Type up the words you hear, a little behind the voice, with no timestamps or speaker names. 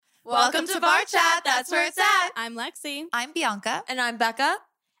Welcome to Barre Chat, that's where it's at. I'm Lexi. I'm Bianca. And I'm Becca.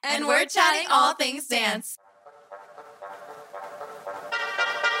 And we're chatting all things dance.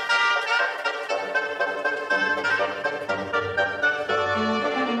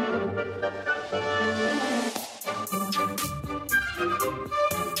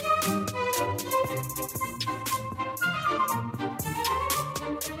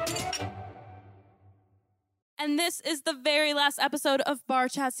 And this is the very last episode of Barre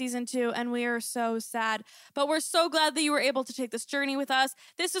Chat Season 2, and we are so sad. But we're so glad that you were able to take this journey with us.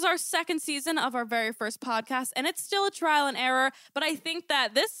 This is our second season of our very first podcast, and it's still a trial and error, but I think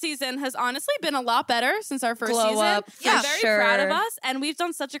that this season has honestly been a lot better since our first season. I'm very proud of us, and we've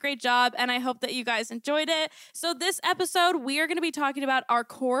done such a great job, and I hope that you guys enjoyed it. So this episode, we are going to be talking about our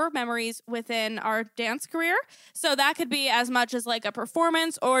core memories within our dance career. So that could be as much as like a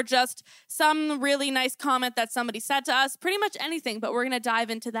performance or just some really nice comment that somebody said to us, pretty much anything, but we're going to dive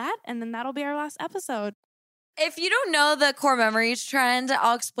into that, and then that'll be our last episode. If you don't know the core memories trend,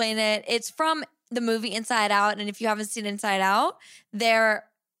 I'll explain it. It's from the movie Inside Out, and if you haven't seen Inside Out,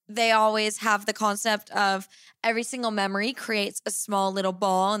 they always have the concept of every single memory creates a small little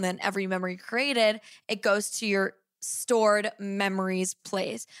ball, and then every memory created, it goes to your stored memories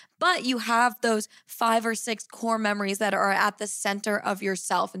place. But you have those 5 or 6 core memories that are at the center of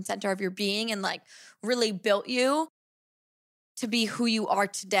yourself and center of your being and like really built you to be who you are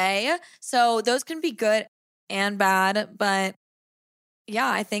today. So those can be good and bad, but yeah,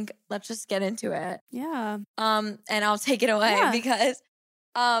 I think let's just get into it. Yeah. And I'll take it away because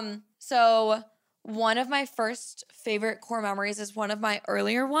so one of my first favorite core memories is one of my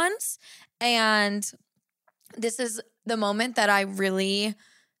earlier ones, and this is the moment that I really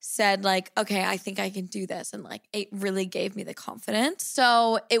said like, okay, I think I can do this. And like, it really gave me the confidence.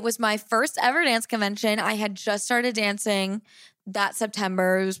 So it was my first ever dance convention. I had just started dancing that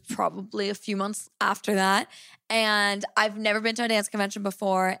September. It was probably a few months after that. And I've never been to a dance convention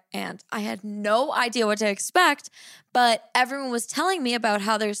before. And I had no idea what to expect. But everyone was telling me about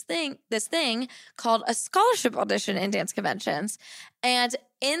how there's this thing called a scholarship audition in dance conventions. And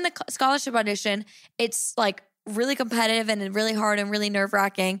in the scholarship audition, it's like really competitive and really hard and really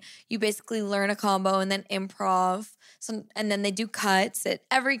nerve-wracking. You basically learn a combo and then improv. And then they do cuts.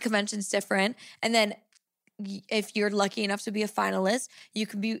 Every convention's different. And then if you're lucky enough to be a finalist, you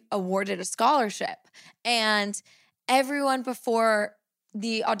can be awarded a scholarship. And everyone before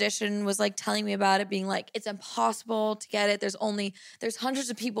the audition was like telling me about it, being like, it's impossible to get it. There's hundreds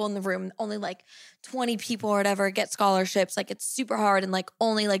of people in the room. Only like 20 people or whatever get scholarships. Like it's super hard. And like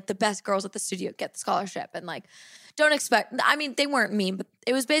only like the best girls at the studio get the scholarship. And like, don't expect, I mean, they weren't mean, but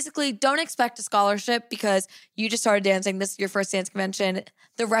it was basically don't expect a scholarship because you just started dancing. This is your first dance convention.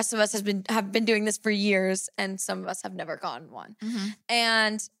 The rest of us have been doing this for years. And some of us have never gotten one. Mm-hmm.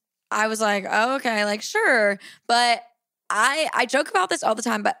 And I was like, oh, okay, like sure. But I joke about this all the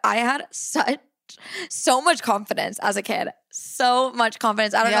time, but I had so much confidence as a kid. So much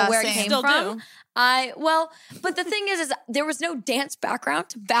confidence. I don't know where it came from. But the thing is there was no dance background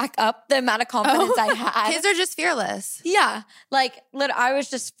to back up the amount of confidence I had. Kids are just fearless. Yeah. Like, I was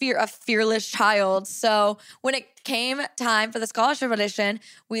just a fearless child. So when it came time for the scholarship audition,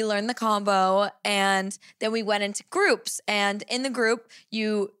 we learned the combo and then we went into groups. And in the group,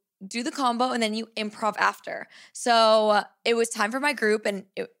 you do the combo and then you improv after. So it was time for my group and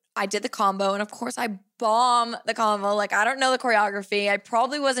I did the combo. And of course I bombed the combo. Like I don't know the choreography. I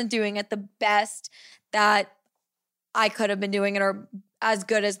probably wasn't doing it the best that I could have been doing it or as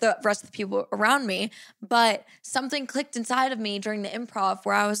good as the rest of the people around me. But something clicked inside of me during the improv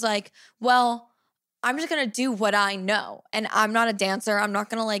where I was like, well, I'm just going to do what I know. And I'm not a dancer. I'm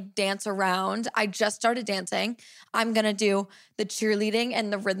not going to like dance around. I just started dancing. I'm going to do the cheerleading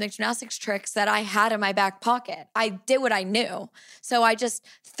and the rhythmic gymnastics tricks that I had in my back pocket. I did what I knew. So I just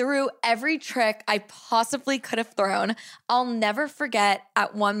threw every trick I possibly could have thrown. I'll never forget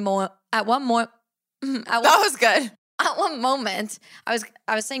that was good. At one moment, I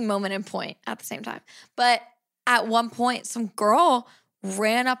was saying moment and point at the same time. But at one point, some girl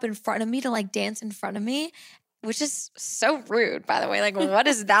ran up in front of me to like dance in front of me, which is so rude, by the way. Like, what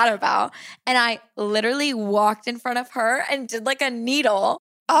is that about? And I literally walked in front of her and did like a needle.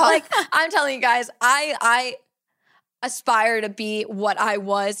 Like, I'm telling you guys, I aspire to be what I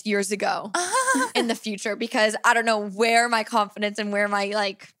was years ago in the future because I don't know where my confidence and where my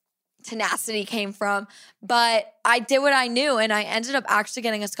like tenacity came from, but I did what I knew and I ended up actually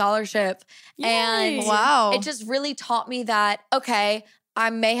getting a scholarship. Yay. And wow, it just really taught me that, okay, I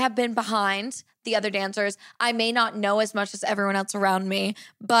may have been behind the other dancers. I may not know as much as everyone else around me,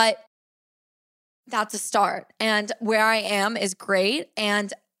 but that's a start. And where I am is great.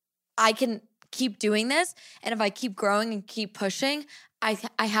 And I can keep doing this. And if I keep growing and keep pushing, I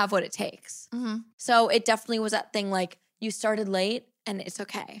have what it takes. Mm-hmm. So it definitely was that thing like you started late and it's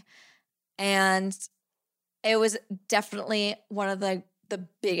okay. And it was definitely one of the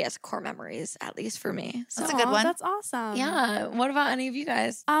biggest core memories, at least for me. So, That's a good one. That's awesome. yeah. What about any of you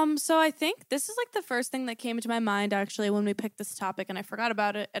guys? So I think this is like the first thing that came into my mind actually when we picked this topic, and I forgot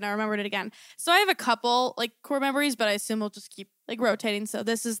about it and I remembered it again. So I have a couple like core memories, but I assume we'll just keep like rotating. So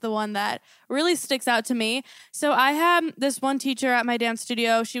this is the one that really sticks out to me. So I had this one teacher at my dance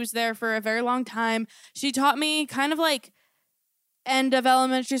studio. She was there for a very long time. She taught me kind of like end of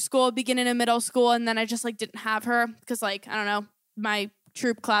elementary school, beginning of middle school, and then I just like didn't have her because like, I don't know, my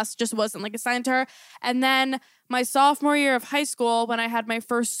troop class just wasn't like assigned to her. And then my sophomore year of high school, when I had my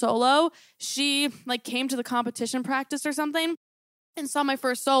first solo, she like came to the competition practice or something and saw my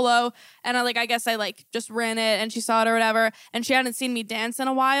first solo, and I guess I like just ran it and she saw it or whatever, and she hadn't seen me dance in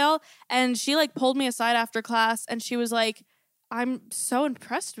a while, and she like pulled me aside after class and she was like, I'm so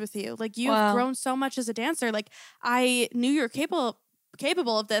impressed with you. Like you've grown so much as a dancer. Like I knew you're capable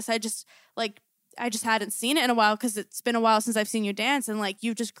of this. I just hadn't seen it in a while because it's been a while since I've seen you dance, and like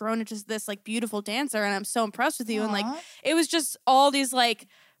you've just grown into this like beautiful dancer, and I'm so impressed with you. Aww. And like it was just all these like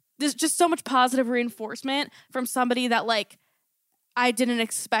there's just so much positive reinforcement from somebody that like I didn't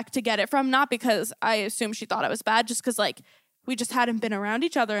expect to get it from, not because I assumed she thought I was bad, just because like we just hadn't been around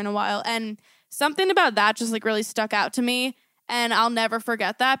each other in a while. And something about that just like really stuck out to me, and I'll never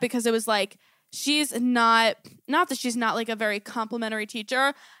forget that because it was like she's not that she's not like a very complimentary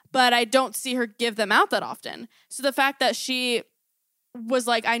teacher, but I don't see her give them out that often. So the fact that she was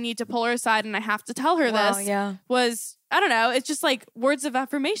like, I need to pull her aside and I have to tell her this was, I don't know, it's just like words of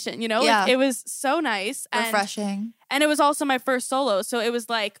affirmation, you know? Yeah. Like it was so nice. Refreshing. And it was also my first solo. So it was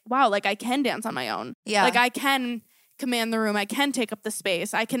like, wow, like I can dance on my own. Yeah. Like I can command the room. I can take up the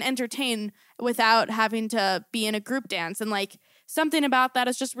space. I can entertain without having to be in a group dance. And like something about that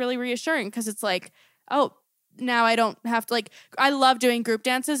is just really reassuring because it's like, oh, now I don't have to like, I love doing group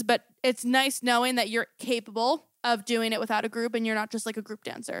dances, but it's nice knowing that you're capable of doing it without a group and you're not just like a group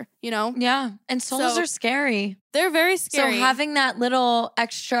dancer, you know? Yeah. And solos So- are scary. They're very scary. So having that little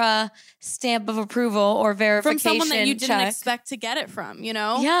extra stamp of approval or from verification someone that you didn't check. expect to get it from, you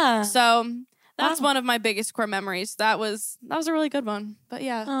know? Yeah. So that's Wow. one of my biggest core memories. That was a really good one. But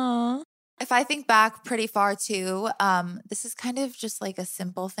yeah. Aw. If I think back pretty far too, this is kind of just like a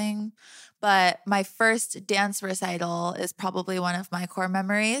simple thing, but my first dance recital is probably one of my core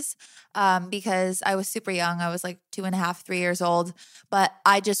memories because I was super young. I was like 2.5, 3 years old, but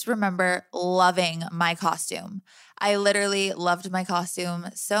I just remember loving my costume. I literally loved my costume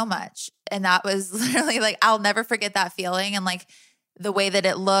so much. And that was literally like, I'll never forget that feeling. And like, the way that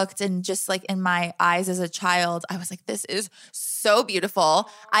it looked and just like in my eyes as a child, I was like, this is so beautiful.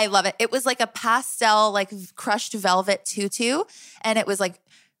 I love it. It was like a pastel, like crushed velvet tutu. And it was like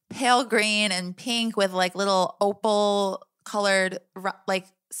pale green and pink with like little opal colored like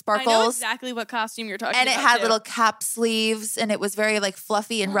sparkles. I know exactly what costume you're talking and about. it had too. little cap sleeves and it was very like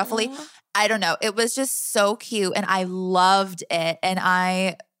fluffy and ruffly. Aw. I don't know. It was just so cute and I loved it. And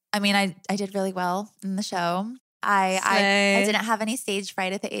I did really well in the show. I Slay. didn't have any stage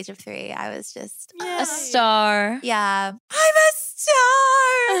fright at the age of 3. I was just A star. yeah, I'm a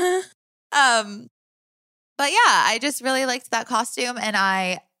star. But yeah, I just really liked that costume, and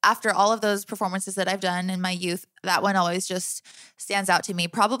after all of those performances that I've done in my youth, that one always just stands out to me.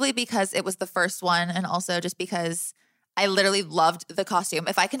 Probably because it was the first one, and also just because I literally loved the costume.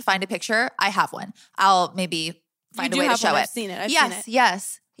 If I can find a picture, I have one. I'll maybe find a way to show it. I've seen it. I've yes, seen it.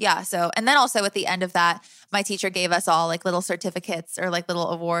 yes. Yeah. So, and then also at the end of that, my teacher gave us all like little certificates or like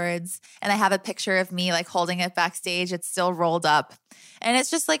little awards. And I have a picture of me like holding it backstage. It's still rolled up. And it's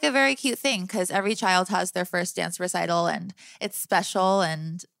just like a very cute thing because every child has their first dance recital and it's special.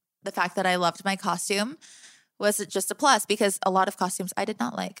 And the fact that I loved my costume was just a plus because a lot of costumes I did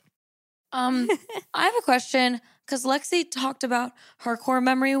not like. I have a question because Lexi talked about her core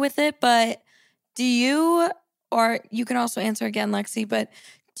memory with it, but do you, or you can also answer again, Lexi, but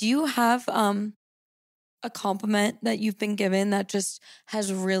do you have a compliment that you've been given that just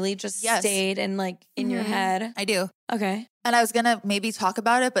has really just Yes. stayed and like in your Mhm. head? I do. Okay. And I was going to maybe talk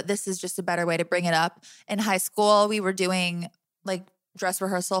about it, but this is just a better way to bring it up. In high school, we were doing like dress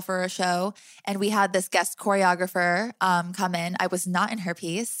rehearsal for a show and we had this guest choreographer come in. I was not in her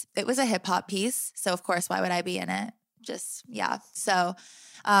piece. It was a hip hop piece. So of course, why would I be in it? Just, yeah. So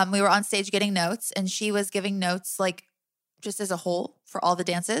we were on stage getting notes and she was giving notes like just as a whole for all the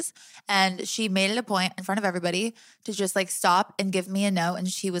dances. And she made it a point in front of everybody to just like stop and give me a note. And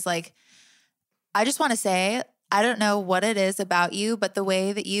she was like, I just want to say, I don't know what it is about you, but the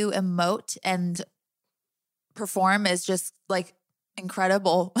way that you emote and perform is just like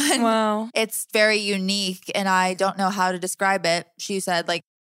incredible. Wow. It's very unique and I don't know how to describe it. She said like,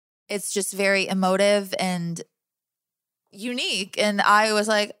 it's just very emotive and unique. And I was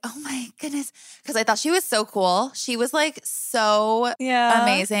like, oh my goodness. Because I thought she was so cool. She was like so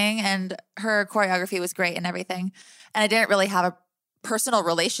amazing. And her choreography was great and everything. And I didn't really have a personal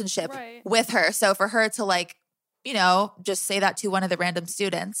relationship with her. So for her to like, you know, just say that to one of the random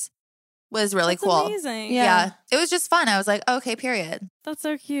students was really cool. Amazing. Yeah. It was just fun. I was like, okay, period. That's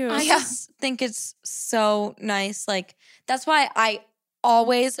so cute. I just think it's so nice. Like, that's why I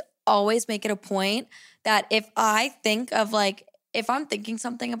always make it a point that if I think of like, if I'm thinking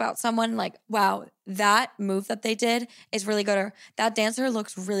something about someone like, wow, that move that they did is really good, or that dancer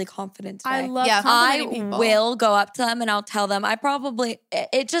looks really confident today. I love complimenting people. I will go up to them and I'll tell them.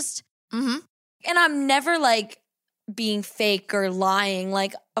 It just, and I'm never like being fake or lying.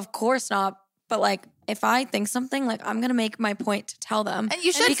 Like, of course not. But like, if I think something, like I'm gonna make my point to tell them, and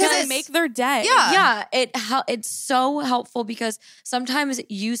you should, because it make their day. Yeah. It's so helpful because sometimes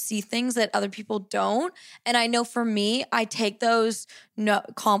you see things that other people don't, and I know for me, I take those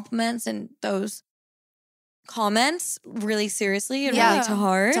compliments and those comments really seriously and really to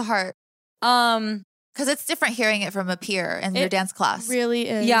heart. To heart. Because it's different hearing it from a peer in your dance class. Really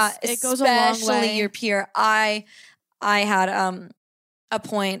is. Yeah, it goes a long way. Especially your peer. I had a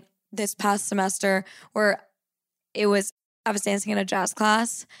point this past semester where I was dancing in a jazz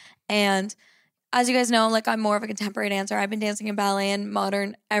class, and as you guys know, like I'm more of a contemporary dancer. I've been dancing in ballet and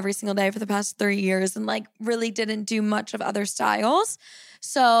modern every single day for the past 3 years and like really didn't do much of other styles.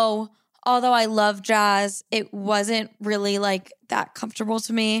 So although I love jazz, it wasn't really like that comfortable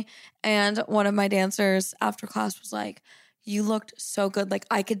to me. And one of my dancers after class was like, you looked so good. Like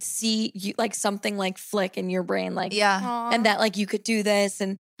I could see you, like something like flick in your brain. Like, and that like you could do this.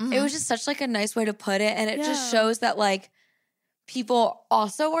 And it was just such like a nice way to put it. And it just shows that like people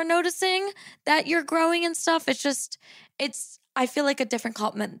also are noticing that you're growing and stuff. I feel like a different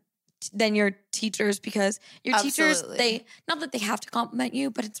compliment than your teachers, because your teachers, not that they have to compliment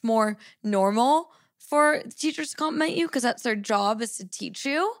you, but it's more normal for teachers to compliment you because that's their job, is to teach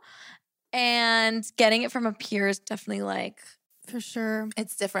you. And getting it from a peer is definitely like, for sure,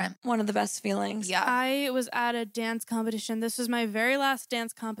 it's different. One of the best feelings. Yeah. I was at a dance competition. This was my very last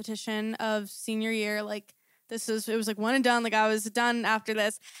dance competition of senior year. Like it was like one and done. Like I was done after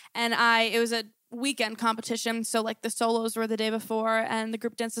this. And it was a weekend competition. So like the solos were the day before and the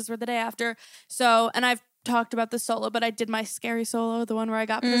group dances were the day after. So, and I've talked about the solo, but I did my scary solo, the one where I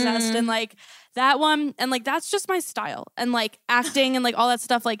got possessed, and like that one. And like, that's just my style, and like acting and like all that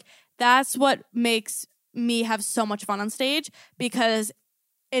stuff. Like that's what makes me have so much fun on stage, because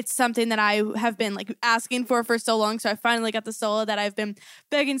it's something that I have been like asking for so long. So I finally got the solo that I've been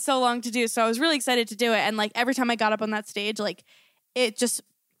begging so long to do. So I was really excited to do it. And like every time I got up on that stage, like it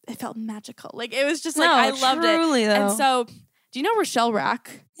felt magical. Like it was just like, I loved it. Though. And so, do you know Rochelle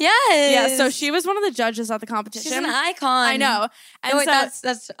Rack? Yes. Yeah. So she was one of the judges at the competition. She's an icon. I know. And wait,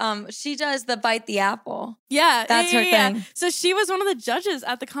 that's she does the bite the apple. Yeah. That's her thing. So she was one of the judges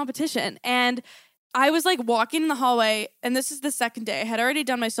at the competition, and I was like walking in the hallway, and this is the second day. I had already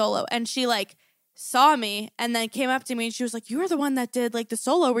done my solo, and she like saw me and then came up to me and she was like, "You were the one that did like the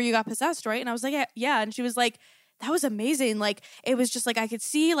solo where you got possessed, right?" And I was like, yeah. And she was like, "That was amazing." Like it was just like I could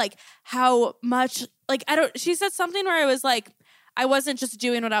see like how much like she said something where I was like, I wasn't just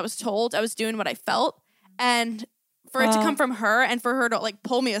doing what I was told, I was doing what I felt. And for it to come from her, and for her to like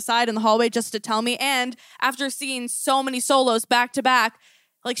pull me aside in the hallway just to tell me, and after seeing so many solos back to back,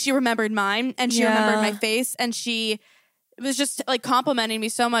 like she remembered mine and she remembered my face, and she was just like complimenting me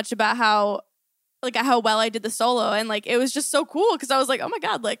so much about how well I did the solo. And like it was just so cool, because I was like, oh my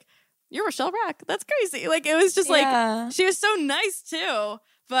God, like you're Rochelle Rack. That's crazy. Like it was just like she was so nice too.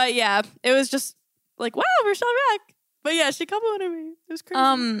 But yeah, it was just like, wow, Rochelle Rack. But yeah, she complimented me. It was crazy.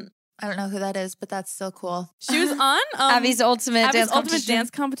 I don't know who that is, but that's so cool. She was on Abby's Ultimate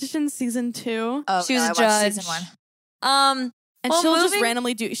Dance Competition season 2. Oh, she was a a judge. Season 1. And she'll just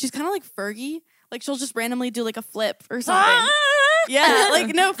randomly do. She's kind of like Fergie. Like she'll just randomly do like a flip or something. Yeah,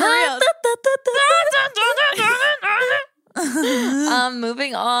 like no, for real.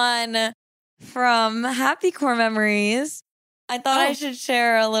 Moving on from happy core memories, I thought I should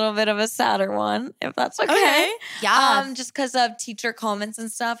share a little bit of a sadder one, if that's okay. Yeah. Just because of teacher comments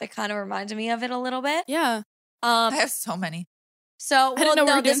and stuff, it kind of reminded me of it a little bit. Yeah. I have so many. So,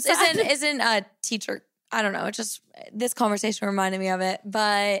 this isn't a teacher. I don't know. It just, this conversation reminded me of it.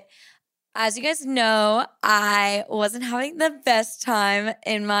 But as you guys know, I wasn't having the best time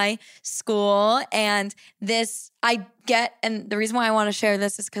in my school. And and the reason why I want to share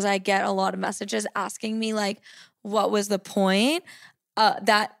this is because I get a lot of messages asking me like, what was the point?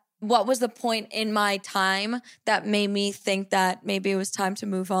 What was the point in my time that made me think that maybe it was time to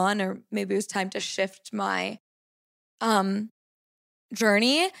move on, or maybe it was time to shift my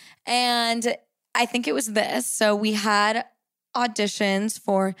journey? And I think it was this. So we had auditions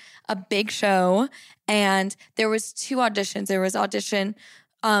for a big show, and there was 2 auditions. There was audition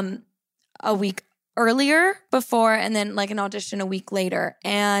a week earlier before, and then like an audition a week later.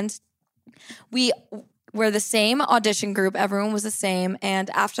 And we were the same audition group. Everyone was the same. And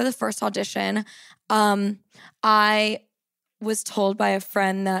after the first audition, I was told by a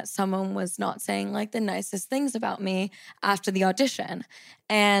friend that someone was not saying like the nicest things about me after the audition,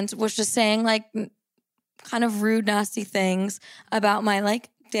 and was just saying like kind of rude, nasty things about my like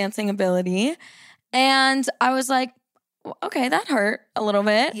dancing ability. And I was like, okay, that hurt a little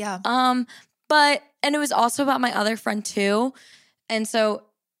bit. Yeah. And it was also about my other friend too. And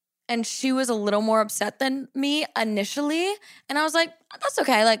she was a little more upset than me initially. And I was like, that's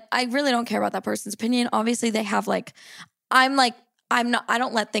okay. Like, I really don't care about that person's opinion. Obviously they have like, I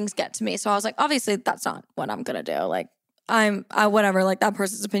don't let things get to me. So I was like, obviously that's not what I'm going to do. Like, whatever, like that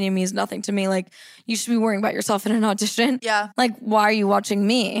person's opinion means nothing to me. Like, you should be worrying about yourself in an audition. Yeah. Like, why are you watching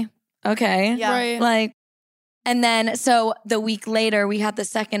me? Okay. Yeah. Right. Like, and then so the week later we had the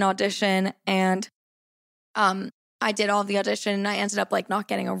second audition, and I did all the audition, and I ended up like not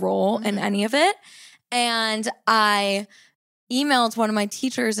getting a role in any of it. And I emailed one of my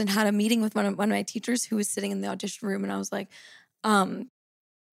teachers and had a meeting with one of my teachers who was sitting in the audition room. And I was like, I'm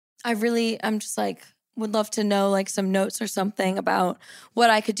just like, would love to know like some notes or something about what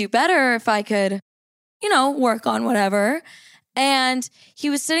I could do better, if I could, work on whatever. And he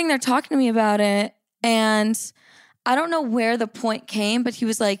was sitting there talking to me about it. And I don't know where the point came, but he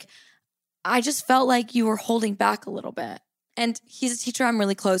was like, I just felt like you were holding back a little bit. And he's a teacher I'm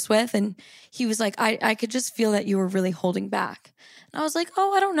really close with. And he was like, I could just feel that you were really holding back. And I was like,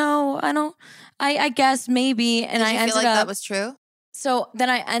 oh, I don't know. I guess maybe. And Did you feel like that was true? So then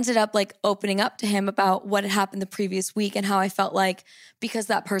I ended up like opening up to him about what had happened the previous week and how I felt like, because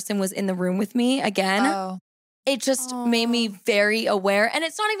that person was in the room with me again, it just made me very aware. And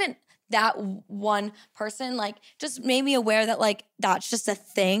it's not even that one person, like, just made me aware that like that's just a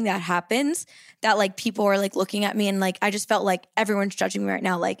thing that happens, that like people are like looking at me, and like I just felt like everyone's judging me right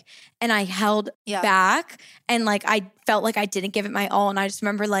now, like, and I held back, and like I felt like I didn't give it my all. And I just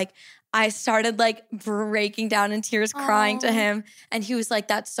remember like I started like breaking down in tears, crying to him, and he was like,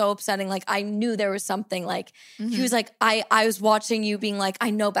 that's so upsetting. Like, I knew there was something, like he was like, I was watching you being like, I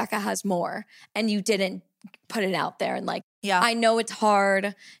know Becca has more and you didn't put it out there, and like, I know it's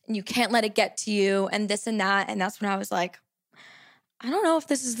hard and you can't let it get to you, and this and that. And that's when I was like, I don't know if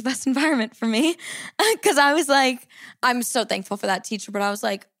this is the best environment for me. Because I was like, I'm so thankful for that teacher, but I was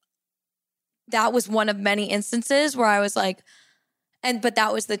like, that was one of many instances where I was like, but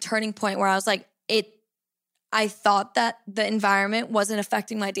that was the turning point where I was like, I thought that the environment wasn't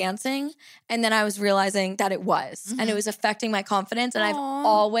affecting my dancing, and then I was realizing that it was, and it was affecting my confidence. And I've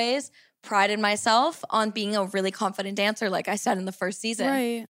always prided myself on being a really confident dancer, like I said in the first season.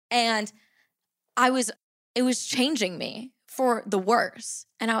 Right. And it was changing me for the worse.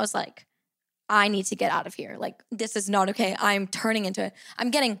 And I was like, I need to get out of here. Like, this is not okay. I'm turning into it.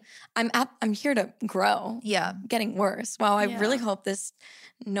 I'm here to grow. Yeah. Getting worse. Wow. I really hope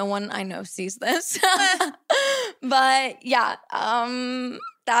no one I know sees this. But yeah,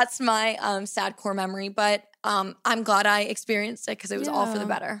 that's my sad core memory. But I'm glad I experienced it, because it was all for the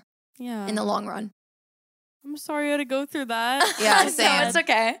better. Yeah. In the long run. I'm sorry you had to go through that. Yeah, No, same. it's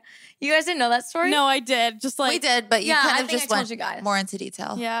okay. You guys didn't know that story? No, I did. Just like we did, but you kind of just went you guys. more into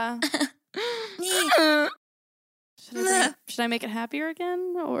detail. Yeah. Should I make it happier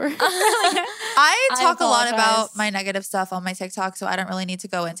again? Or I talk a lot apologize. about my negative stuff on my TikTok, so I don't really need to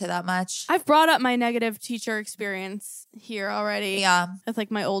go into that much. I've brought up my negative teacher experience here already. Yeah. With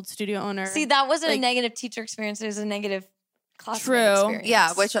like my old studio owner. See, that wasn't Like- a negative teacher experience. It was a negative classmate experience.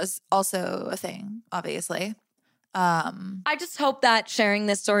 Yeah, which was also a thing, obviously. I just hope that sharing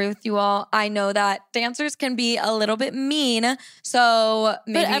this story with you all, I know that dancers can be a little bit mean. So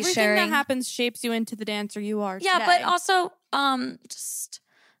maybe but everything sharing that happens shapes you into the dancer you are Yeah, today. but also just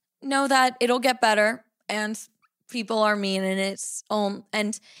know that it'll get better, and people are mean, and it's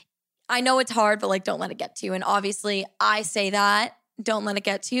and I know it's hard, but like, don't let it get to you. And obviously I say that, don't let it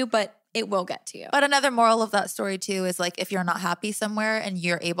get to you, but it will get to you. But another moral of that story too is like, if you're not happy somewhere and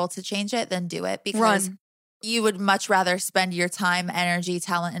you're able to change it, then do it, because Run. you would much rather spend your time, energy,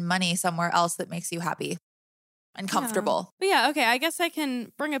 talent, and money somewhere else that makes you happy and comfortable. But yeah, okay, I guess I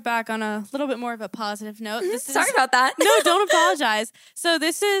can bring it back on a little bit more of a positive note. Sorry about that. No, don't apologize. So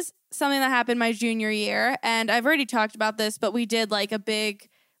this is something that happened my junior year, and I've already talked about this, but we did like a big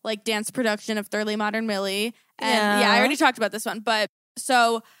like dance production of Thoroughly Modern Millie. And yeah, I already talked about this one. But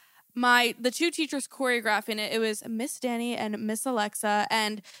so the two teachers choreographing it was Miss Danny and Miss Alexa.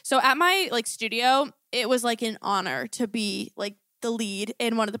 And so at my like studio, it was like an honor to be like the lead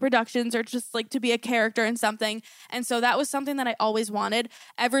in one of the productions or just like to be a character in something. And so that was something that I always wanted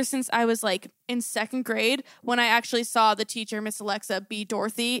ever since I was like in second grade when I actually saw the teacher, Miss Alexa, be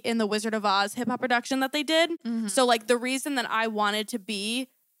Dorothy in the Wizard of Oz hip hop production that they did. Mm-hmm. So like the reason that I wanted to be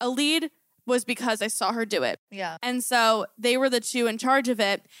a lead was because I saw her do it. Yeah. And so they were the two in charge of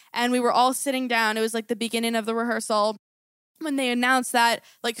it. And we were all sitting down. It was like the beginning of the rehearsal when they announced that,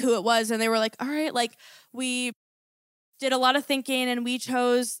 like who it was. And they were like, all right, like we did a lot of thinking and we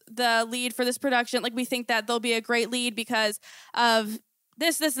chose the lead for this production. Like we think that they'll be a great lead because of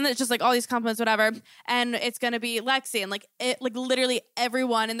this, and it's just like all these compliments, whatever. And it's going to be Lexi. And like it, like literally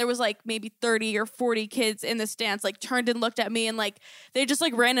everyone. And there was like maybe 30 or 40 kids in this dance, like turned and looked at me and like, they just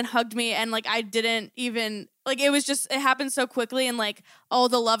like ran and hugged me. And like, I didn't even like, it happened so quickly. And like all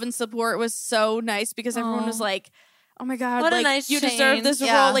the love and support was so nice because everyone was like, oh my God, what like a nice you change. deserve this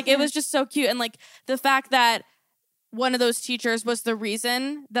role. Like it was just so cute. And like the fact that one of those teachers was the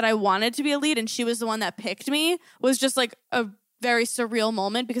reason that I wanted to be a lead and she was the one that picked me was just like a very surreal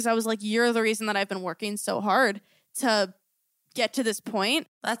moment because I was like, you're the reason that I've been working so hard to get to this point.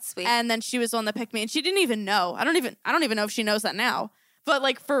 That's sweet. And then she was the one that picked me and she didn't even know. I don't even know if she knows that now. But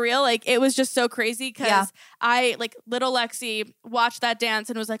like for real, like it was just so crazy because I like little Lexi watched that dance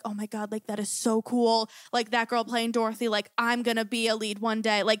and was like, oh my God, like that is so cool. Like that girl playing Dorothy, like I'm going to be a lead one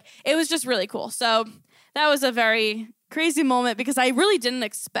day. Like it was just really cool. So that was a very crazy moment because I really didn't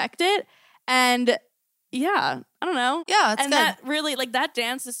expect it. And yeah, I don't know. Yeah, it's and good. That really, like that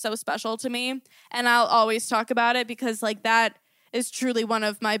dance is so special to me. And I'll always talk about it because like that is truly one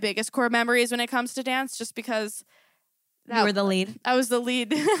of my biggest core memories when it comes to dance, just because you were the lead. I was the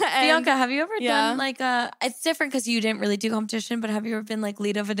lead. And Bianca, have you ever done like it's different because you didn't really do competition, but have you ever been like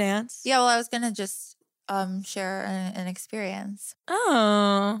lead of a dance? Yeah, well, I was going to just share an experience.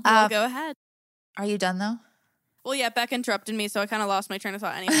 Oh. Go ahead. Are you done though? Well, yeah, Becca interrupted me, so I kind of lost my train of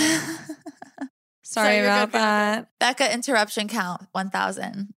thought anyway. Sorry about that. Becca interruption count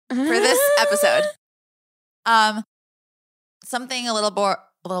 1,000 for this episode. Something a little bore.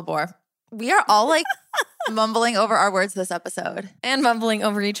 We are all like mumbling over our words this episode. And mumbling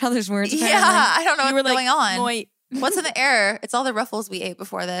over each other's words. Apparently. Yeah, I don't know what's going on. Wait. What's in the air? It's all the Ruffles we ate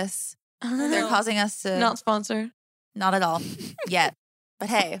before this. They're causing us to... Not sponsored. Not at all. Yet. But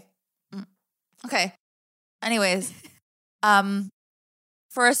hey. Okay. Anyways.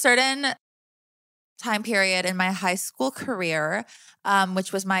 For a certain time period in my high school career,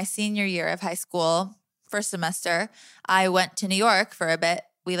 which was my senior year of high school, first semester, I went to New York for a bit.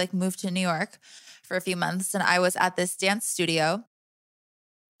 We like moved to New York for a few months and I was at this dance studio.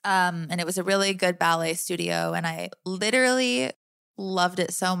 And it was a really good ballet studio and I literally loved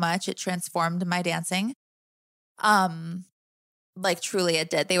it so much. It transformed my dancing. Like truly it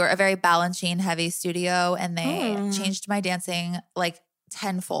did. They were a very balancing heavy studio and they changed my dancing like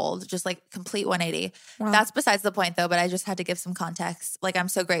tenfold, just like complete 180. Wow. That's besides the point though, but I just had to give some context. Like I'm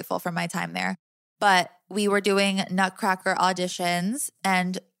so grateful for my time there. But we were doing Nutcracker auditions.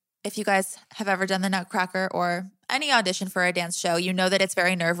 And if you guys have ever done the Nutcracker or any audition for a dance show, you know that it's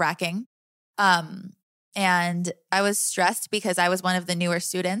very nerve-wracking. And I was stressed because I was one of the newer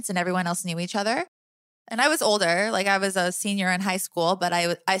students and everyone else knew each other. And I was older, like I was a senior in high school, but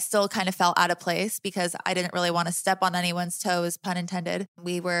I still kind of felt out of place because I didn't really want to step on anyone's toes, pun intended.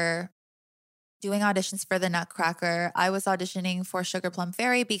 We were doing auditions for the Nutcracker. I was auditioning for Sugar Plum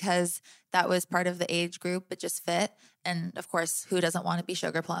Fairy because that was part of the age group. It just fit. And of course, who doesn't want to be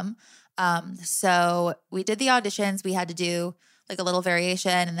Sugar Plum? So we did the auditions. We had to do like a little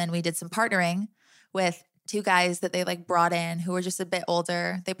variation. And then we did some partnering with two guys that they like brought in who were just a bit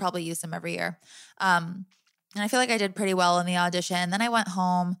older. They probably use them every year. And I feel like I did pretty well in the audition. Then I went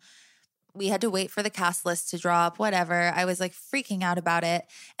home. We had to wait for the cast list to drop, whatever. I was like freaking out about it.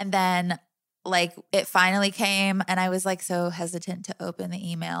 And then like it finally came and I was like so hesitant to open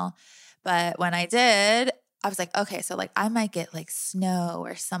the email. But when I did, I was like, okay, so like I might get like Snow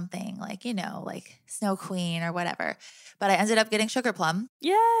or something, like, you know, like Snow Queen or whatever. But I ended up getting Sugar Plum.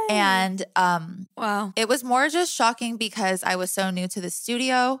 Yay. And wow. It was more just shocking because I was so new to the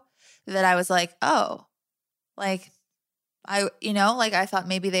studio that I was like, oh, like I thought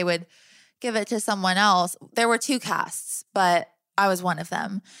maybe they would give it to someone else. There were 2 casts, but I was one of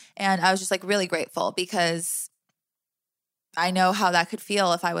them. And I was just like really grateful because I know how that could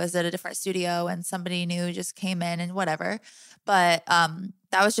feel if I was at a different studio and somebody new just came in and whatever. But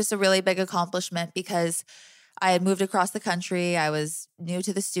that was just a really big accomplishment because I had moved across the country. I was new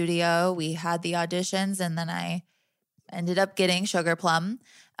to the studio. We had the auditions and then I ended up getting Sugar Plum.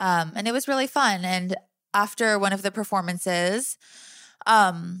 And it was really fun. And after one of the performances,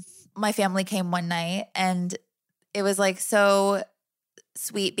 my family came one night and it was like so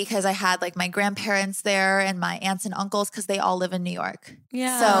sweet because I had like my grandparents there and my aunts and uncles because they all live in New York.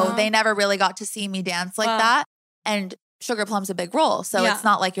 Yeah. So they never really got to see me dance like that. And Sugar Plum's a big role. So it's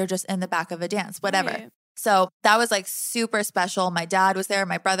not like you're just in the back of a dance, whatever. Right. So that was like super special. My dad was there,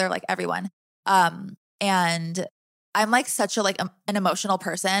 my brother, like everyone. And I'm like such a an emotional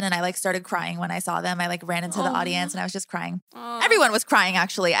person and I like started crying when I saw them. I like ran into the audience and I was just crying. Everyone was crying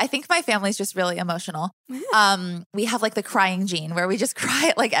actually. I think my family's just really emotional. We have like the crying gene where we just cry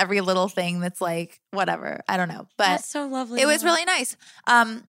at like every little thing that's like whatever. I don't know. But That's so lovely. It was really nice.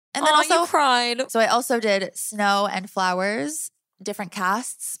 And then also you cried. So I also did Snow and Flowers, different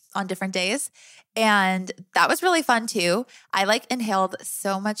casts on different days. And that was really fun too. I like inhaled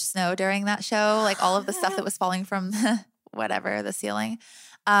so much snow during that show, like all of the stuff that was falling from the ceiling.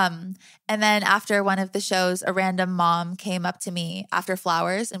 And then after one of the shows, a random mom came up to me after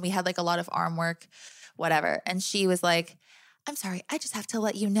Flowers and we had like a lot of arm work, whatever. And she was like, I'm sorry, I just have to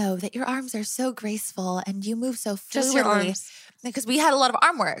let you know that your arms are so graceful and you move so fluidly. Just your arms. Because we had a lot of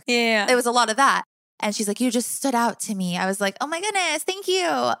arm work. Yeah. There was a lot of that. And she's like, you just stood out to me. I was like, oh my goodness, thank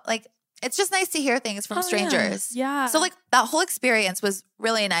you. Like, it's just nice to hear things from strangers. Yeah. So like that whole experience was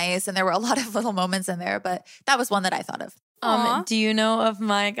really nice. And there were a lot of little moments in there, but that was one that I thought of. Do you know of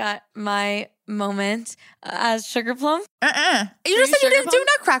my moment as Sugar Plum? You just said you didn't do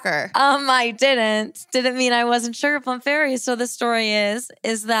Nutcracker. I didn't. Didn't mean I wasn't Sugar Plum Fairy. So the story is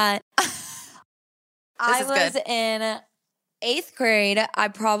that I was in 8th grade. I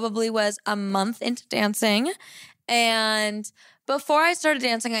probably was a month into dancing. And before I started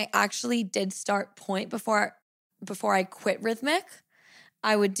dancing, I actually did start point before I quit rhythmic.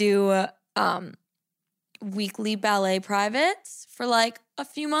 I would do weekly ballet privates for like a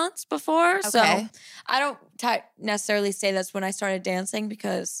few months before. Okay. So I don't necessarily say that's when I started dancing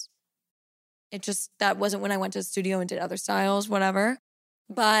because that wasn't when I went to the studio and did other styles, whatever.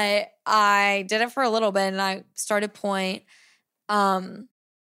 But I did it for a little bit and I started point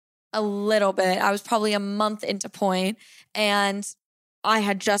a little bit. I was probably a month into point and I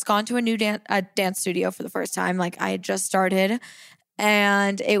had just gone to a new dance studio for the first time. Like I had just started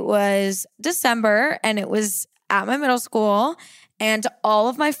and it was December and it was at my middle school and all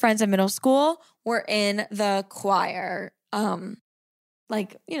of my friends in middle school were in the choir,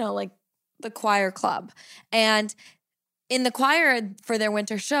 like the choir club. And in the choir for their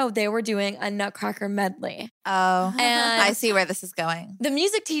winter show, they were doing a Nutcracker medley. Oh, and I see where this is going. The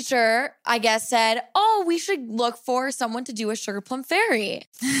music teacher, I guess, said, oh, we should look for someone to do a Sugar Plum Fairy.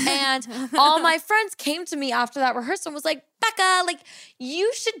 And all my friends came to me after that rehearsal and was like, Becca, like,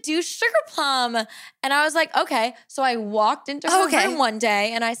 you should do Sugar Plum. And I was like, okay. So I walked into her room one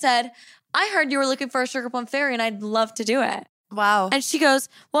day and I said, I heard you were looking for a Sugar Plum Fairy and I'd love to do it. Wow. And she goes,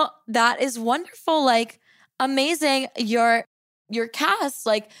 well, that is wonderful. Like, amazing. Your cast,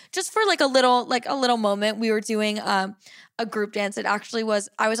 like just for like a little moment, we were doing a group dance. It actually was,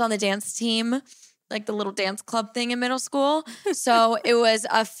 I was on the dance team, like the little dance club thing in middle school. So it was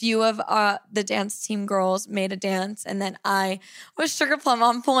a few of the dance team girls made a dance and then I was Sugar Plum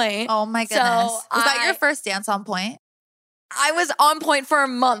on point. Oh my goodness. So was that your first dance on point? I was on point for a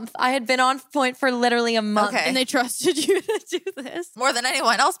month. I had been on point for literally a month. Okay. And they trusted you to do this? More than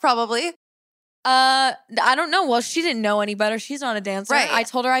anyone else probably. I don't know. Well, she didn't know any better. She's not a dancer. Right. I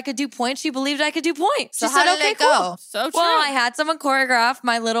told her I could do point. She believed I could do point. So she said, okay, cool. So true. Well, I had someone choreograph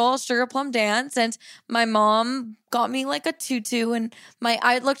my little Sugar Plum dance and my mom got me like a tutu and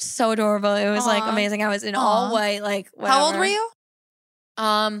I looked so adorable. It was like amazing. I was in all white, like whatever. How old were you?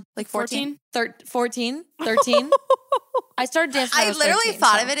 Like 14? 13. I started dancing when I was literally 13,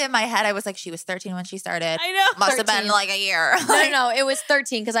 thought of it in my head. I was like, she was 13 when she started. I know. Must have been like a year. No, it was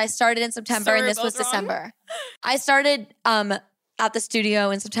 13 because I started in September and this was December. I started at the studio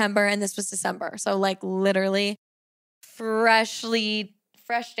in September and this was December. So like literally fresh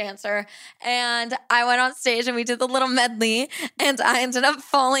dancer. And I went on stage and we did the little medley and I ended up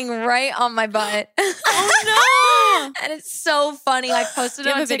falling right on my butt. Oh no. And it's so funny. I posted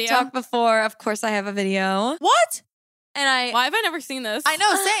it on TikTok before. Of course I have a video. What? And why have I never seen this? I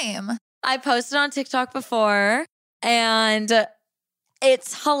know, same. I posted on TikTok before and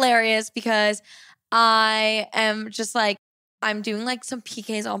it's hilarious because I am just like, I'm doing like some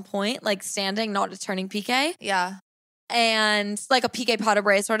PKs on point, like standing, not a turning PK. Yeah. And like a PK pas de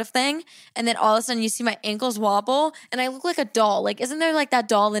bras sort of thing. And then all of a sudden you see my ankles wobble and I look like a doll. Like, isn't there like that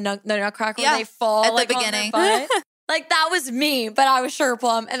doll in the Nutcracker where they fall at like the beginning? On their butt? Like that was me, but I was sure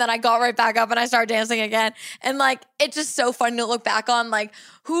plum. And then I got right back up and I started dancing again. And like, it's just so fun to look back on. Like,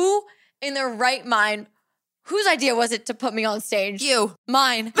 who in their right mind, whose idea was it to put me on stage? You.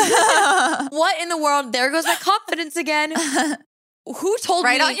 Mine. What in the world? There goes my confidence again. Who told me?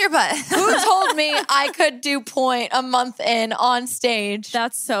 Right on your butt. Who told me I could do point a month in on stage?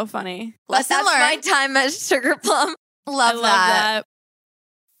 That's so funny. That's my time as Sugar Plum. I love that.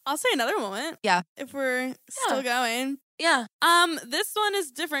 I'll say another moment. Yeah. If we're still going. Yeah. This one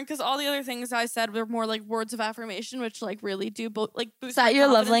is different because all the other things I said were more like words of affirmation, which like really do like boost. Is that my your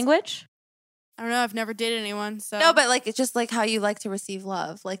confidence. love language? I don't know. I've never dated anyone, so No, but like it's just like how you like to receive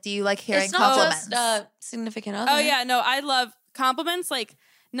love. Like, do you like hearing it's not compliments? just significant other. Oh yeah, no, I love compliments. Like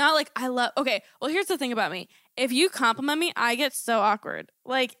not like I love. Okay, well here's the thing about me. If you compliment me, I get so awkward.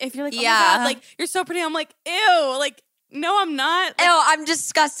 Like if you're like, oh my God, like you're so pretty, I'm like, ew, like. No, I'm not. Like, ew, I'm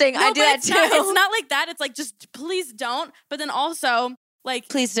disgusting. I do that too. It's not like that. It's like, just please don't. But then also, like,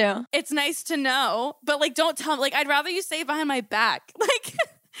 please do. It's nice to know, but like, don't tell me. Like, I'd rather you say it behind my back. Like,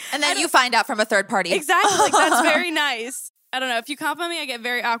 and then you find out from a third party. Exactly. Like, that's very nice. I don't know. If you compliment me, I get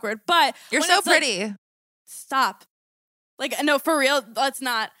very awkward. But you're so pretty. Like, stop. Like, no, for real. Let's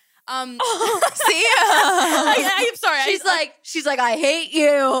not. See, I'm sorry. She's like, I hate you.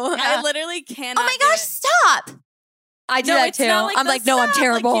 I literally cannot. Oh my gosh, stop. I do that too. I'm like, no, I'm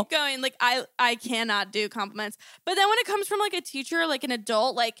terrible. Like, keep going. Like, I cannot do compliments. But then when it comes from like a teacher, like an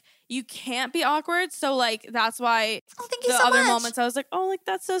adult, like you can't be awkward. So like that's why thank you so other much. moments I was like, oh, like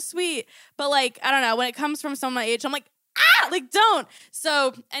that's so sweet. But like I don't know, when it comes from someone my age, I'm like, like don't.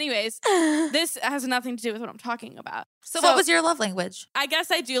 So, anyways, this has nothing to do with what I'm talking about. So what was your love language? I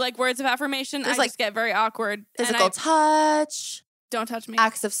guess I do like words of affirmation. There's I just get very awkward. Physical touch. Don't touch me.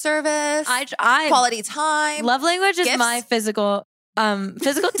 Acts of service. I quality time. Love language is gifts. My physical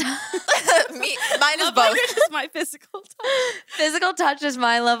physical touch. Mine is love both. Language is my physical touch. Physical touch is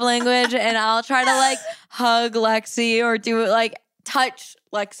my love language, and I'll try to like hug Lexi or do like touch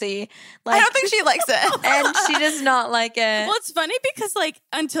Lexi. Like, I don't think she likes it. And she does not like it. Well, it's funny because like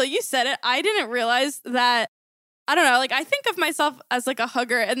until you said it, I didn't realize that. I don't know. Like I think of myself as like a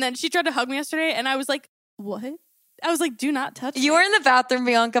hugger, and then she tried to hug me yesterday, and I was like, "What?" I was like, "Do not touch me." You were in the bathroom,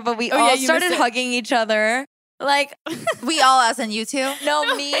 Bianca, but we all started hugging each other. Like we all, as in you two?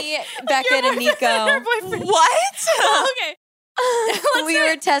 No, me, Beckett, and Nico. What? Okay. We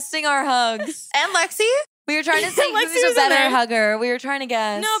were testing our hugs. And Lexi? We were trying to see who's a better hugger. We were trying to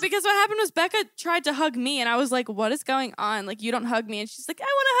guess. No, because what happened was Becca tried to hug me, and I was like, "What is going on? Like, you don't hug me." And she's like, "I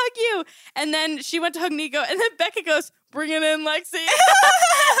want to hug you." And then she went to hug Nico, and then Becca goes, "Bring it in, Lexi."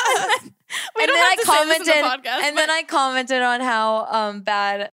 Then I commented on how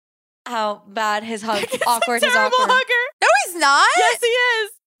bad his hug, awkward his awkward. Hugger. No, he's not. Yes, he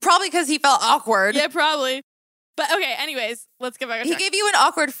is. Probably because he felt awkward. Yeah, probably. But okay, anyways, let's get back on track. He gave you an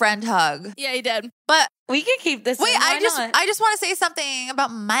awkward friend hug. Yeah, he did. But we can keep this. Wait, I just want to say something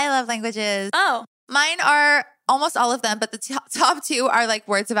about my love languages. Oh, mine are almost all of them, but the top two are like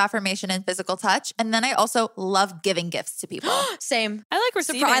words of affirmation and physical touch. And then I also love giving gifts to people. Same. I like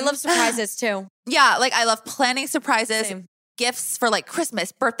receiving. I love surprises too. Yeah, like I love planning surprises. Same. Gifts for like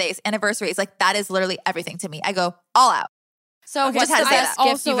Christmas, birthdays, anniversaries. Like that is literally everything to me. I go all out. So okay, what's the best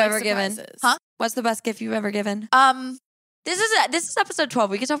gift you've ever given? Huh? What's the best gift you've ever given? This is episode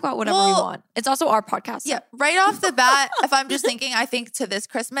 12. We can talk about whatever we want. It's also our podcast. Yeah. Right off the bat, if I'm just thinking, I think to this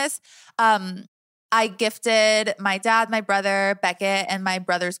Christmas, I gifted my dad, my brother, Beckett, and my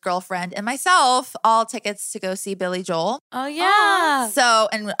brother's girlfriend and myself all tickets to go see Billy Joel. Oh, yeah. So,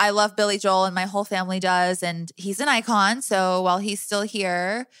 and I love Billy Joel and my whole family does. And he's an icon. So while he's still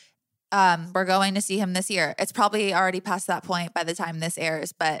here, we're going to see him this year. It's probably already past that point by the time this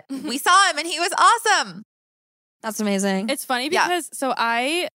airs, but we saw him and he was awesome. That's amazing. It's funny because so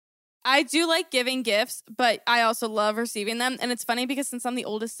I do like giving gifts, but I also love receiving them. And it's funny because since I'm the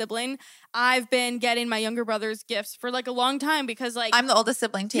oldest sibling, I've been getting my younger brother's gifts for like a long time because like I'm the oldest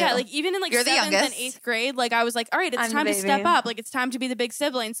sibling too. Yeah, like even in like You're 7th and 8th grade, like I was like, all right, it's time to step up. Like it's time to be the big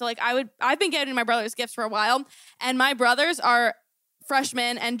sibling. So like I've been getting my brother's gifts for a while, and my brothers are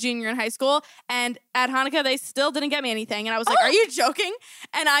freshman and junior in high school, and at Hanukkah they still didn't get me anything, and I was like, are you joking?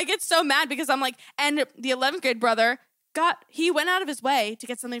 And I get so mad because I'm like, and the 11th grade brother he went out of his way to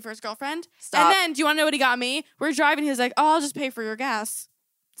get something for his girlfriend. Stop. And then do you want to know what he got me? We're driving, he was like, oh, I'll just pay for your gas.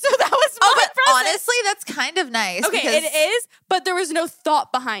 So that was my present. Honestly, that's kind of nice. Okay, it is, but there was no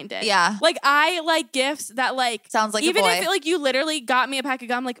thought behind it. Yeah. Like, I like gifts that, like, sounds like even a boy. if, like, you literally got me a pack of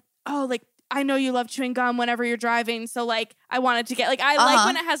gum, like, oh, like, I know you love chewing gum whenever you're driving, so, like, I wanted to get, like, I like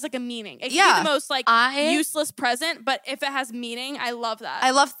when it has, like, a meaning. It can be the most, like, useless present, but if it has meaning, I love that.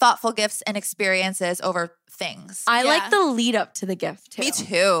 I love thoughtful gifts and experiences over things. I like the lead up to the gift, too. Me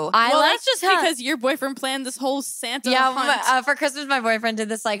too. That's just because your boyfriend planned this whole Santa hunt. For Christmas, my boyfriend did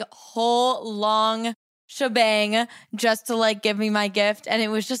this, like, whole long shebang just to, like, give me my gift, and it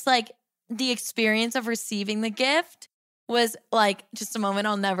was just, like, the experience of receiving the gift was like just a moment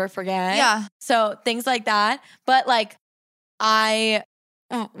I'll never forget. Yeah. So things like that. But like my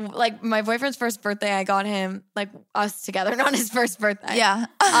boyfriend's first birthday, I got him like us together, not his first birthday. Yeah.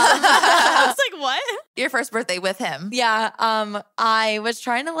 I was like, what? Your first birthday with him. Yeah. I was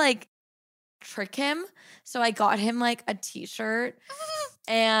trying to like trick him. So I got him like a t-shirt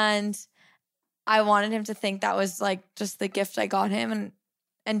and I wanted him to think that was like just the gift I got him.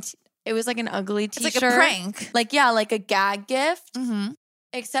 And it was like an ugly t-shirt. It's like a prank. Like, yeah, like a gag gift. Mm-hmm.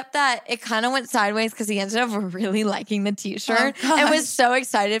 Except that it kind of went sideways because he ended up really liking the t-shirt and was so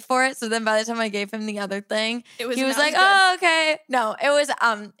excited for it. So then by the time I gave him the other thing, he was like, oh, okay. No,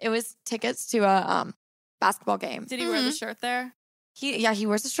 it was tickets to a basketball game. Did he wear the shirt there? He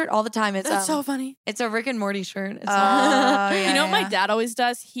wears the shirt all the time. That's so funny. It's a Rick and Morty shirt. You know what my dad always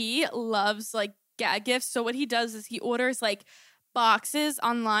does? He loves like gag gifts. So what he does is he orders like boxes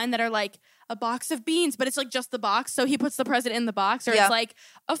online that are like a box of beans, but it's like just the box. So he puts the present in the box, or it's like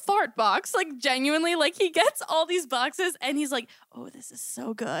a fart box. Like genuinely, like he gets all these boxes and he's like, oh, this is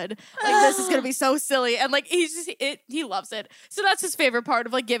so good. Like this is gonna be so silly. And like he loves it. So that's his favorite part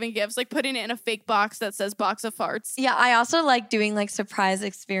of like giving gifts, like putting it in a fake box that says box of farts. Yeah, I also like doing like surprise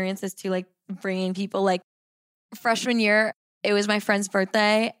experiences too, like bringing people. Like freshman year, it was my friend's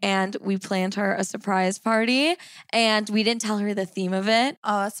birthday and we planned her a surprise party and we didn't tell her the theme of it.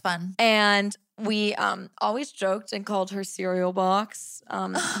 Oh, that's fun. And we always joked and called her cereal box.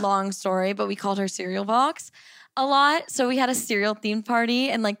 Long story, but we called her cereal box a lot. So we had a cereal themed party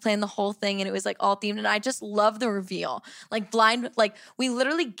and like planned the whole thing and it was like all themed. And I just love the reveal. Like we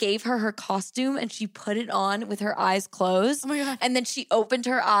literally gave her costume and she put it on with her eyes closed. Oh my God. And then she opened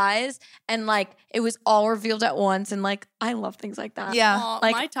her eyes and like it was all revealed at once. And like, I love things like that. Yeah.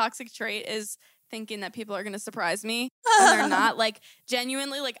 Like my toxic trait is thinking that people are going to surprise me when they're not. Like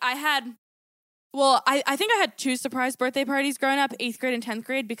genuinely, like I think I had 2 surprise birthday parties growing up, 8th grade and 10th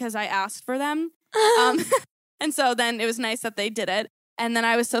grade, because I asked for them. And so then it was nice that they did it. And then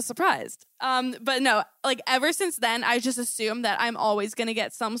I was so surprised. But no, like ever since then, I just assume that I'm always going to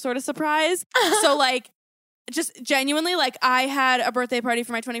get some sort of surprise. So like, just genuinely, like I had a birthday party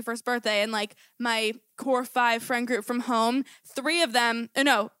for my 21st birthday and like my core 5 friend group from home, 3 of them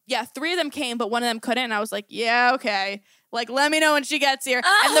came, but one of them couldn't. And I was like, yeah, okay. Like, let me know when she gets here.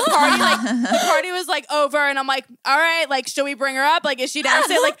 And the party was like over. And I'm like, all right, like, should we bring her up? Like, is she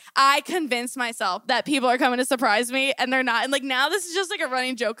downstairs? Like, I convinced myself that people are coming to surprise me and they're not. And like, now this is just like a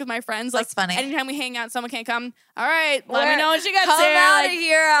running joke with my friends. Like, that's funny. Anytime we hang out and someone can't come, all right, let me know when she gets here. Come out of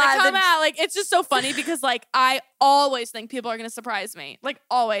here. Come out. Like, it's just so funny because like, I always think people are going to surprise me. Like,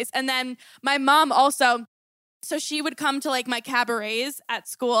 always. And then my mom also, so she would come to like my cabarets at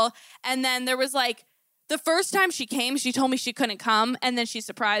school. And then there was like, the first time she came, she told me she couldn't come, and then she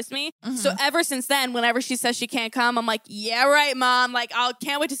surprised me. Mm-hmm. So ever since then, whenever she says she can't come, I'm like, yeah, right, Mom. Like,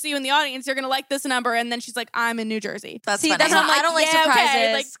 can't wait to see you in the audience. You're going to like this number. And then she's like, I'm in New Jersey. That's funny. That's I don't like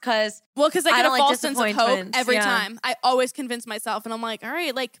surprises because I get a false sense of hope every time. I always convince myself, and I'm like, all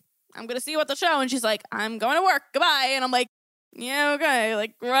right, like, I'm going to see you at the show. And she's like, I'm going to work. Goodbye. And I'm like, yeah, okay,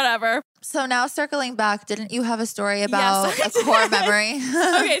 like, whatever. So now circling back, didn't you have a story about a core memory?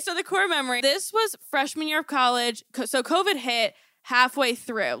 Okay, so the core memory. This was freshman year of college. So COVID hit halfway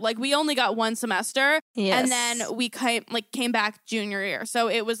through. Like, we only got 1 semester. Yes. And then we came back junior year. So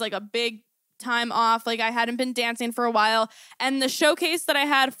it was like a big time off. Like, I hadn't been dancing for a while. And the showcase that I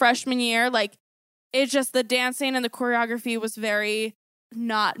had freshman year, like, it's just the dancing and the choreography was very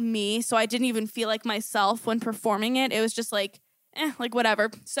not me. So I didn't even feel like myself when performing it. It was just like, like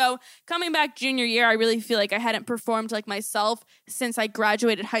whatever. So coming back junior year, I really feel like I hadn't performed like myself since I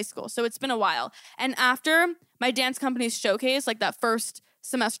graduated high school. So it's been a while. And after my dance company's showcase, like that first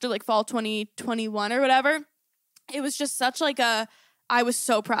semester, like fall 2021 or whatever, it was just such like I was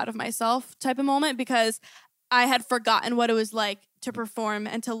so proud of myself type of moment because I had forgotten what it was like to perform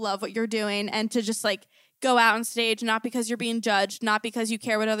and to love what you're doing and to just like go out on stage, not because you're being judged, not because you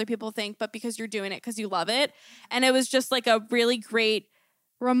care what other people think, but because you're doing it because you love it. And it was just like a really great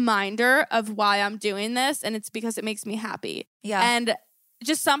reminder of why I'm doing this. And it's because it makes me happy. Yeah. And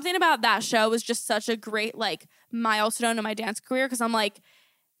just something about that show was just such a great like milestone in my dance career, because I'm like,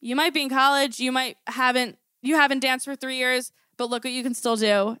 you might be in college, you haven't danced for 3 years, but look what you can still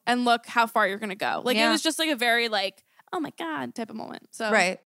do, and look how far you're gonna go. Like it was just like a very like, oh my God type of moment. So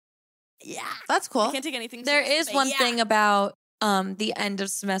right. Yeah. That's cool. I can't take anything There serious, is one thing about the end of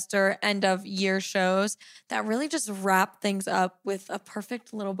semester, end of year shows that really just wrap things up with a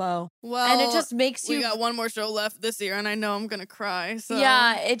perfect little bow. Well, and it just makes you... We got one more show left this year, and I know I'm going to cry. So.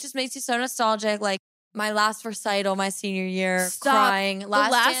 Yeah, it just makes you so nostalgic. Like my last recital, my senior year, crying. The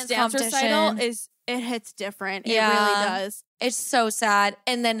last dance recital it hits different. It really does. It's so sad.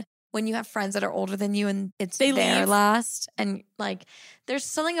 And then when you have friends that are older than you and it's their last, and like there's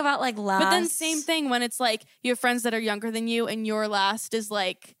something about like last. But then same thing when it's like you have friends that are younger than you and your last is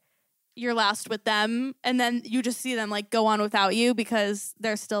like your last with them, and then you just see them like go on without you because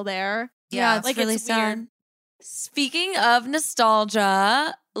they're still there. Yeah, it's like really it's sad. weird. Speaking of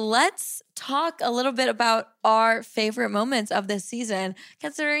nostalgia, let's talk a little bit about our favorite moments of this season,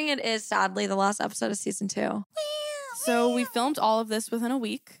 considering it is sadly the last episode of season 2. So we filmed all of this within a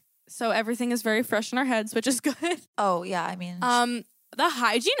week. So everything is very fresh in our heads, which is good. Oh, yeah. I mean, the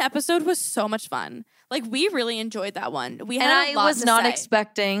hygiene episode was so much fun. Like, we really enjoyed that one. We had and a lot I was to not say.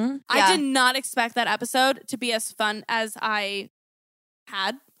 expecting. I did not expect that episode to be as fun as I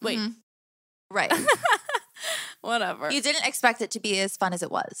had. Wait. Mm-hmm. Right. Whatever. You didn't expect it to be as fun as it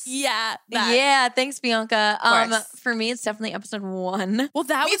was. Yeah. Yeah, thanks, Bianca. Of course. For me, it's definitely episode 1. Well,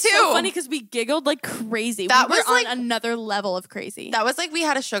 that Me was too. so funny because we giggled like crazy. That we was were like- on another level of crazy. That was like we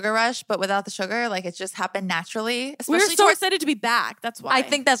had a sugar rush, but without the sugar, like it just happened naturally. We were Especially so towards, excited to be back. That's why. I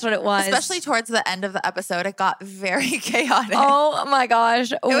think that's what it was. especially towards the end of the episode, it got very chaotic. Oh my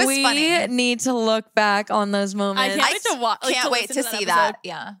gosh. was We funny. need to look back on those I moments. can't wait to watch. Can't wait to see that.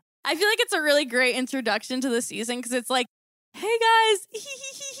 Yeah. I feel like it's a really great introduction to the season because it's like, hey guys,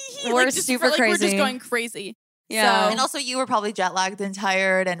 We're like, just super We're just crazy. going crazy. Yeah. So, And also, you were probably jet lagged and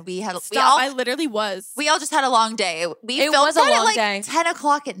tired, and I literally was. we all just had a long day. It filmed was a that at long like day. 10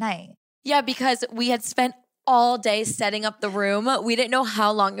 o'clock at night. Yeah, because we had spent all day setting up the room. We didn't know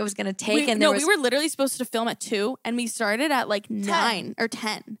how long it was going to take. we were literally supposed to film at 2, and we started at like 9 or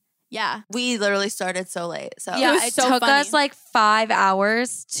 10. Yeah. We literally started so late. So Yeah, was it so took funny. us like 5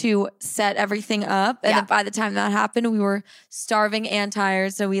 hours to set everything up. And then by the time that happened, we were starving and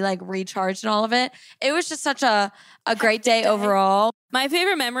tired. So we like recharged and all of it. It was just such a great day overall. My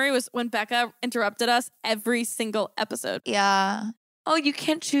favorite memory was when Becca interrupted us every single episode. yeah. Oh, you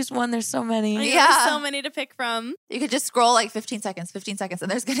can't choose one. There's so many. There's so many to pick from. You could just scroll like 15 seconds,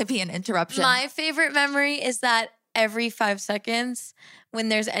 and there's going to be an interruption. My favorite memory is that every 5 seconds, when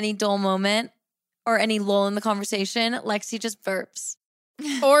there's any dull moment or any lull in the conversation, Lexi just burps.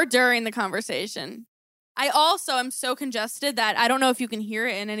 Or during the conversation. I also am so congested that I don't know if you can hear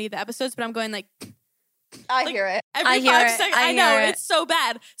it in any of the episodes, but I'm going like I hear it. every I hear 5 it. seconds. I I know hear it. it's so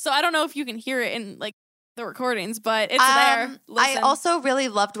bad. So I don't know if you can hear it in like the recordings, but it's there. I Listen. also really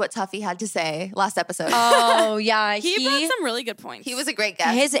loved what Tuffy had to say last episode. Oh, yeah. he brought some really good points. He was a great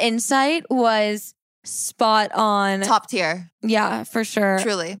guest. His insight was spot on. Top tier, Yeah, for sure.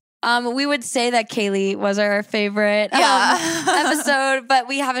 truly. We would say that Kaylee was our favorite episode, but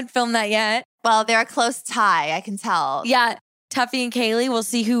we haven't filmed that yet. Well, they're a close tie, I can tell. Yeah, Tuffy and Kaylee, we'll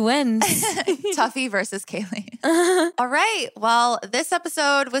see who wins. Tuffy versus Kaylee. All right. Well, this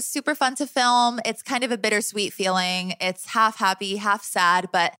episode was super fun to film. It's kind of a bittersweet feeling. It's half happy, half sad,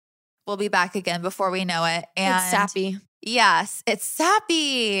 but we'll be back again before we know it. And It's sappy. Yes, it's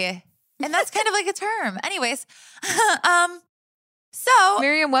sappy. And that's kind of like a term. Anyways, so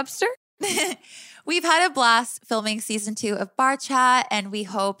Merriam-Webster? we've had a blast filming season 2 of Barre Chat, and we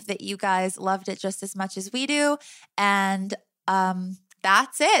hope that you guys loved it just as much as we do. And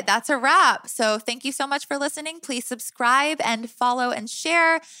that's it. That's a wrap. So thank you so much for listening. Please subscribe and follow and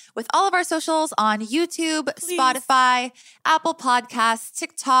share with all of our socials on YouTube, Please. Spotify, Apple Podcasts,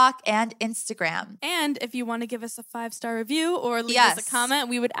 TikTok, and Instagram. And if you want to give us a 5-star review or leave Yes. us a comment,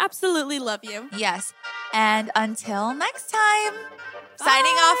 we would absolutely love you. Yes. And until next time,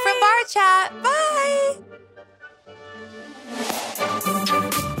 signing off from Barre Chat. Bye.